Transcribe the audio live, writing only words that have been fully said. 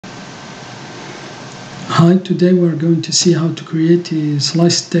Hi, today we're going to see how to create a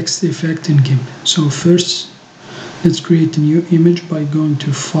sliced text effect in GIMP. So first, let's create a new image by going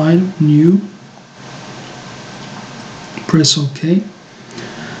to File, New, press OK.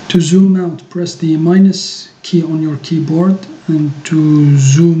 To zoom out, press the minus key on your keyboard, and to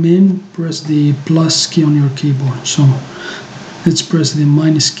zoom in, press the plus key on your keyboard. So let's press the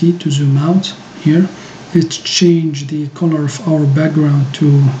minus key to zoom out here. Let's change the color of our background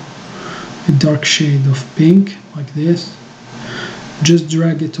to a dark shade of pink, like this. Just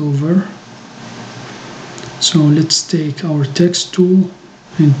drag it over. So let's take our text tool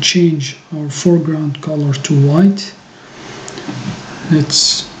and change our foreground color to white.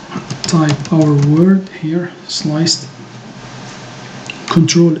 Let's type our word here, sliced.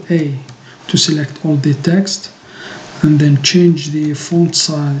 Control A to select all the text, and then change the font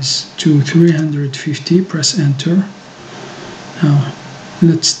size to 350, press enter. Now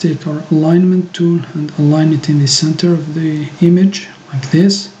let's take our alignment tool and align it in the center of the image, like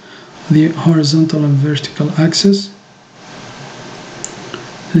this, the horizontal and vertical axis.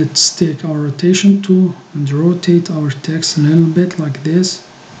 Let's take our rotation tool and rotate our text a little bit, like this.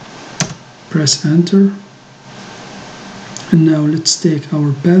 Press enter. And now let's take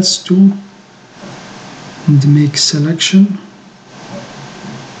our paths tool and make selection,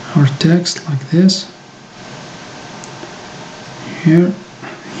 our text like this, here,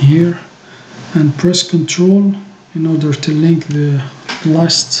 and press Ctrl in order to link the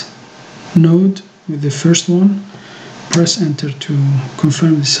last node with the first one. Press enter to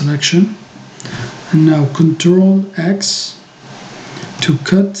confirm the selection, and now Ctrl X to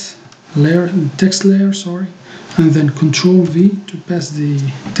cut layer, text layer, and then Ctrl V to pass the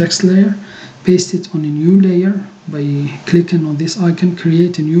text layer, paste it on a new layer by clicking on this icon,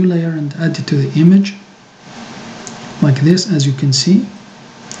 create a new layer and add it to the image, like this, as you can see.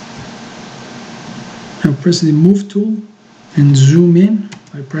 Now press the move tool and zoom in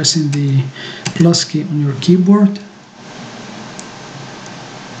by pressing the plus key on your keyboard.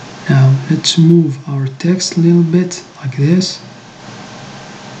 Now let's move our text a little bit, like this.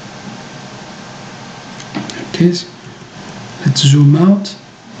 Okay, let's zoom out.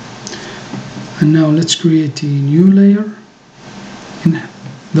 And now let's create a new layer, and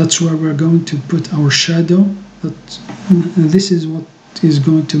that's where we're going to put our shadow. This is what is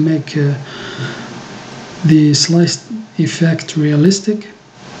going to make the sliced effect realistic.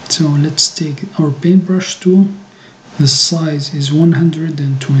 So let's take our paintbrush tool. The size is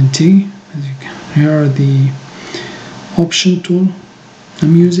 120. As you can, here are the option tool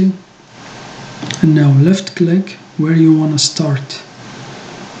I'm using. And now left click where you want to start.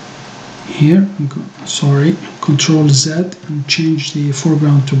 Here, Control Z and change the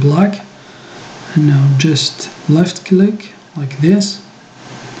foreground to black. And now just left click like this,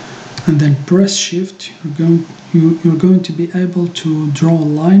 and then press Shift. You're going to be able to draw a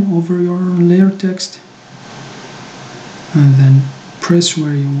line over your layer text, and then press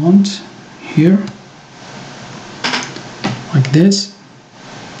where you want here, like this.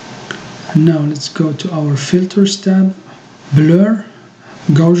 And now let's go to our filters tab, blur,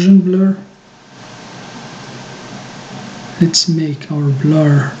 Gaussian blur. Let's make our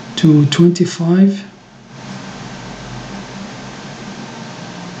blur to 25.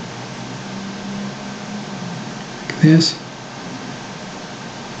 Like this.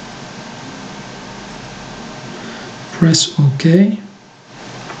 Press OK.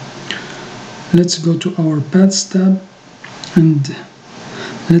 Let's go to our paths tab and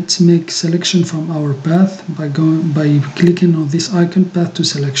let's make selection from our path by clicking on this icon, path to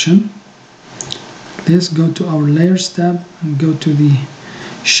selection. Let's go to our layers tab and go to the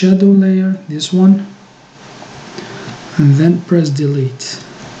shadow layer, this one, and then press delete.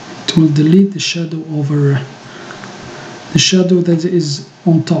 It will delete the shadow over the shadow that is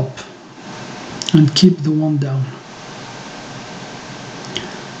on top and keep the one down.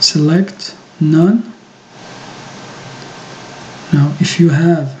 Select none. Now if you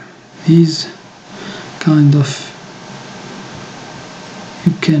have these kind of,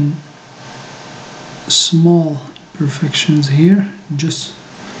 you can small imperfections here, just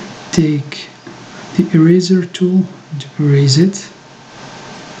take the eraser tool and erase it,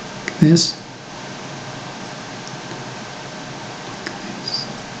 like this.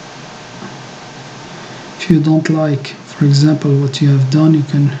 If you don't like, for example, what you have done, you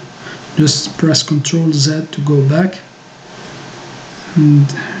can just press Ctrl Z to go back. And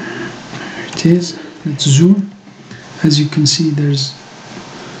there it is. Let's zoom. As you can see, there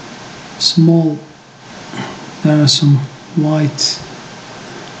are some white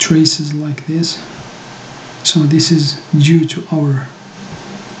traces like this. So this is due to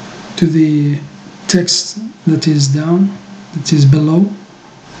the text that is down, that is below.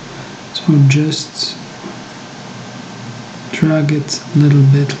 So just drag it a little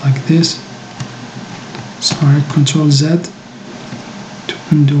bit like this. Sorry, Control Z to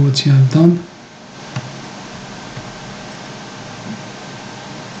undo what you have done.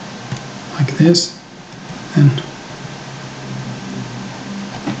 Like this, and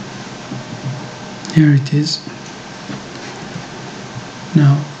here it is.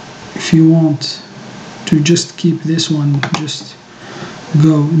 Now if you want to just keep this one, just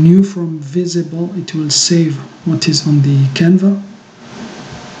go new from visible, it will save what is on the Canva,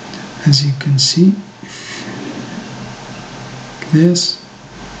 as you can see, like this,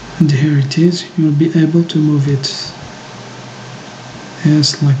 and here it is. You'll be able to move it,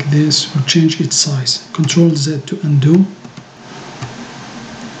 yes, like this, or change its size. Control Z to undo.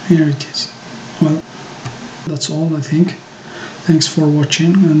 Here it is. Well, that's all, I think. Thanks for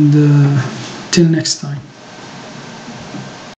watching, and till next time.